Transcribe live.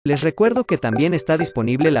Les recuerdo que también está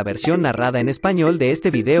disponible la versión narrada en español de este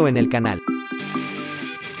video en el canal.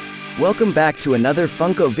 Welcome back to another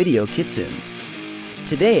Funko video Kitsunes.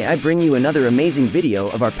 Today I bring you another amazing video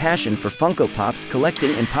of our passion for Funko Pops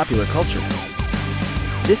collecting and popular culture.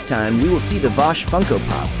 This time we will see the Vash Funko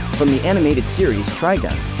Pop from the animated series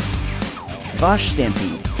Trigun. Vash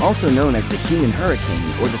Stampede, also known as the Human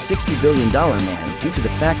Hurricane or the $60 billion man due to the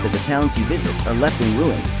fact that the towns he visits are left in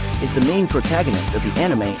ruins, is the main protagonist of the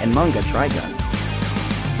anime and manga Trigun.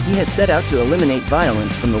 He has set out to eliminate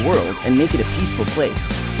violence from the world and make it a peaceful place,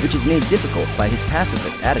 which is made difficult by his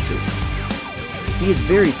pacifist attitude. He is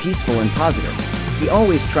very peaceful and positive. He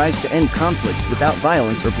always tries to end conflicts without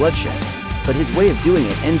violence or bloodshed, but his way of doing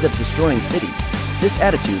it ends up destroying cities. This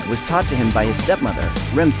attitude was taught to him by his stepmother,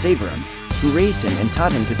 Rem Saverum, who raised him and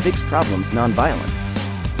taught him to fix problems non-violent.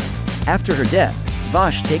 After her death,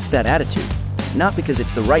 Vash takes that attitude, not because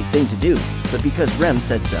it's the right thing to do, but because Rem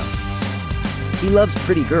said so. He loves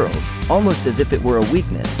pretty girls, almost as if it were a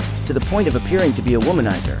weakness, to the point of appearing to be a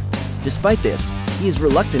womanizer. Despite this, he is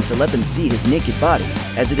reluctant to let them see his naked body,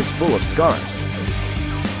 as it is full of scars.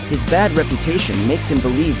 His bad reputation makes him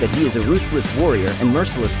believe that he is a ruthless warrior and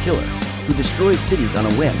merciless killer, who destroys cities on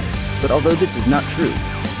a whim, but although this is not true,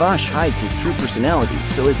 Vash hides his true personality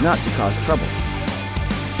so as not to cause trouble.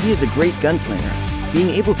 He is a great gunslinger, being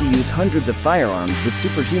able to use hundreds of firearms with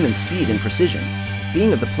superhuman speed and precision.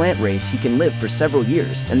 Being of the plant race, he can live for several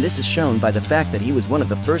years, and this is shown by the fact that he was one of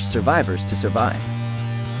the first survivors to survive.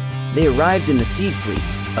 They arrived in the Seed Fleet,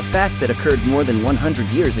 a fact that occurred more than 100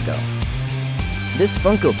 years ago. This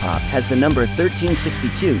Funko Pop has the number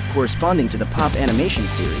 1362 corresponding to the Pop animation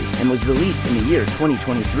series and was released in the year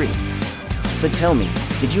 2023. So tell me,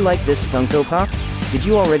 did you like this Funko Pop? Did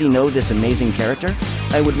you already know this amazing character?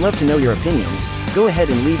 I would love to know your opinions. Go ahead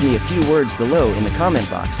and leave me a few words below in the comment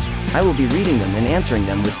box. I will be reading them and answering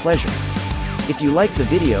them with pleasure. If you like the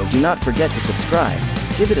video, do not forget to subscribe,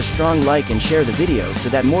 give it a strong like and share the video so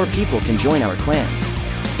that more people can join our clan.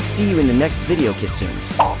 See you in the next video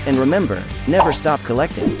Kitsunes. And remember, never stop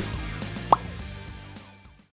collecting.